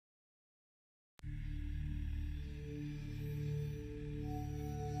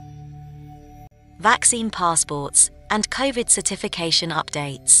vaccine passports, and COVID certification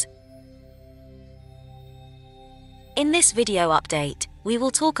updates. In this video update, we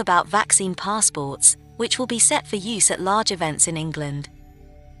will talk about vaccine passports, which will be set for use at large events in England.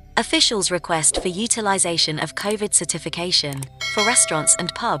 Officials' request for utilization of COVID certification for restaurants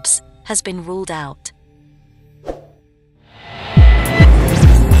and pubs has been ruled out.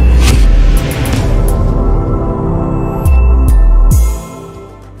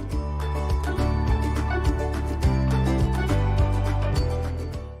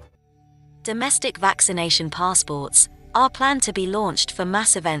 Domestic vaccination passports are planned to be launched for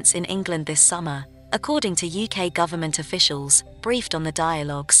mass events in England this summer, according to UK government officials, briefed on the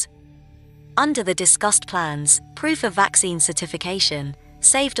dialogues. Under the discussed plans, proof of vaccine certification,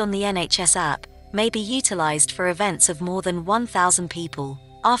 saved on the NHS app, may be utilised for events of more than 1,000 people,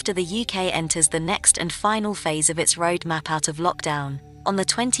 after the UK enters the next and final phase of its roadmap out of lockdown, on the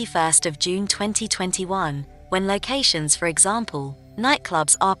 21st of June 2021, when locations, for example,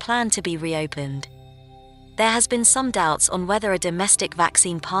 nightclubs, are planned to be reopened. There has been some doubts on whether a domestic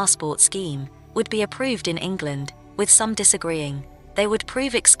vaccine passport scheme would be approved in England, with some disagreeing they would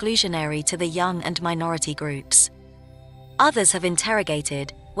prove exclusionary to the young and minority groups. Others have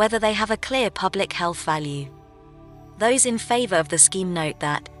interrogated whether they have a clear public health value. Those in favour of the scheme note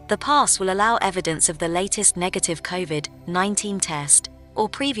that the pass will allow evidence of the latest negative COVID-19 test or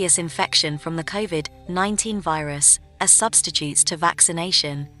previous infection from the COVID-19 virus as substitutes to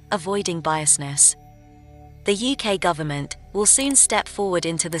vaccination, avoiding biasness. The UK government will soon step forward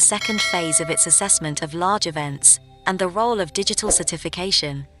into the second phase of its assessment of large events and the role of digital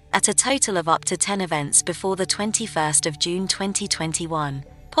certification at a total of up to 10 events before the 21st of June 2021,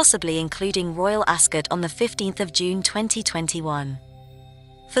 possibly including Royal Ascot on the 15th of June 2021.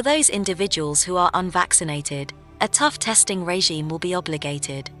 For those individuals who are unvaccinated, a tough testing regime will be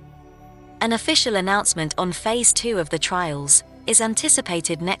obligated. An official announcement on Phase 2 of the trials is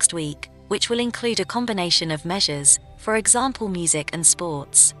anticipated next week, which will include a combination of measures, for example music and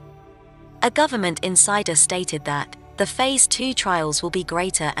sports. A government insider stated that the Phase 2 trials will be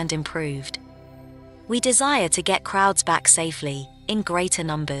greater and improved. "We desire to get crowds back safely, in greater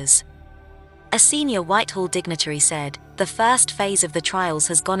numbers." A senior Whitehall dignitary said, "The first phase of the trials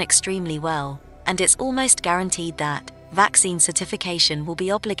has gone extremely well, and it's almost guaranteed that vaccine certification will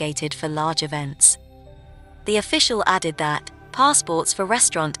be obligated for large events." The official added that passports for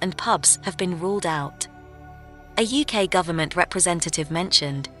restaurant and pubs have been ruled out. A UK government representative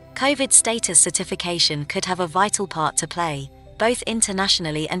mentioned, COVID status certification could have a vital part to play, both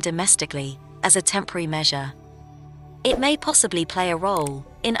internationally and domestically, as a temporary measure. It may possibly play a role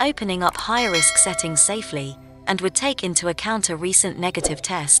in opening up higher-risk settings safely, and would take into account a recent negative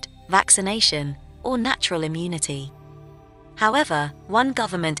test, vaccination, or natural immunity. However, one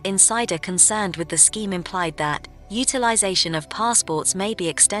government insider concerned with the scheme implied that utilisation of passports may be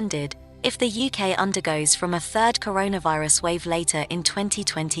extended if the UK undergoes from a third coronavirus wave later in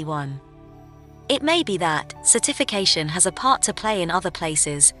 2021. It may be that certification has a part to play in other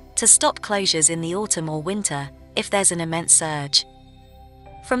places to stop closures in the autumn or winter if there's an immense surge.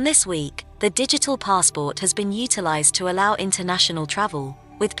 From this week, the digital passport has been utilised to allow international travel,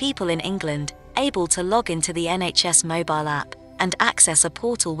 with people in England able to log into the NHS mobile app and access a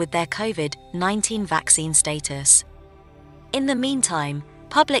portal with their COVID-19 vaccine status. In the meantime,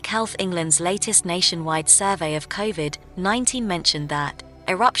 Public Health England's latest nationwide survey of COVID-19 mentioned that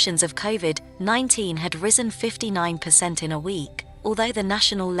eruptions of COVID-19 had risen 59% in a week, although the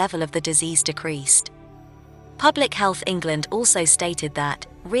national level of the disease decreased. Public Health England also stated that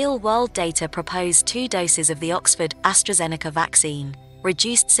real-world data proposed 2 doses of the Oxford AstraZeneca vaccine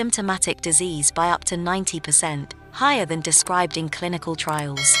reduced symptomatic disease by up to 90%, higher than described in clinical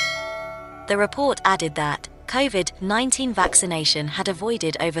trials. The report added that COVID-19 vaccination had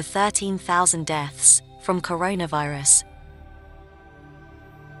avoided over 13,000 deaths from coronavirus.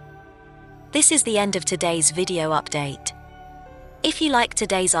 This is the end of today's video update. If you like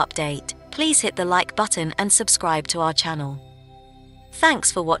today's update, please hit the like button and subscribe to our channel.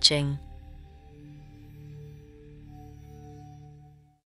 Thanks for watching.